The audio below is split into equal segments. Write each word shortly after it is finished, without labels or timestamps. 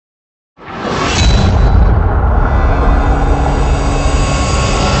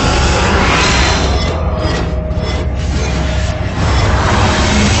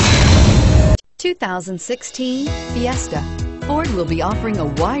2016 Fiesta. Ford will be offering a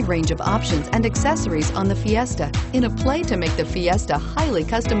wide range of options and accessories on the Fiesta in a play to make the Fiesta highly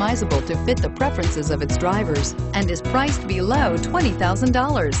customizable to fit the preferences of its drivers and is priced below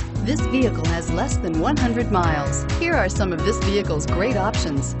 $20,000. This vehicle has less than 100 miles. Here are some of this vehicle's great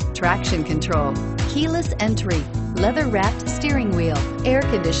options: traction control, keyless entry, leather-wrapped steering wheel, air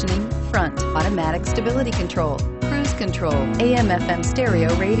conditioning, front, automatic stability control, cruise control, AM/FM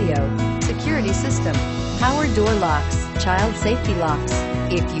stereo radio, security system, power door locks, child safety locks.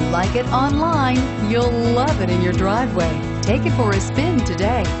 If you like it online, you'll love it in your driveway. Take it for a spin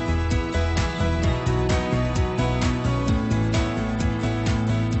today.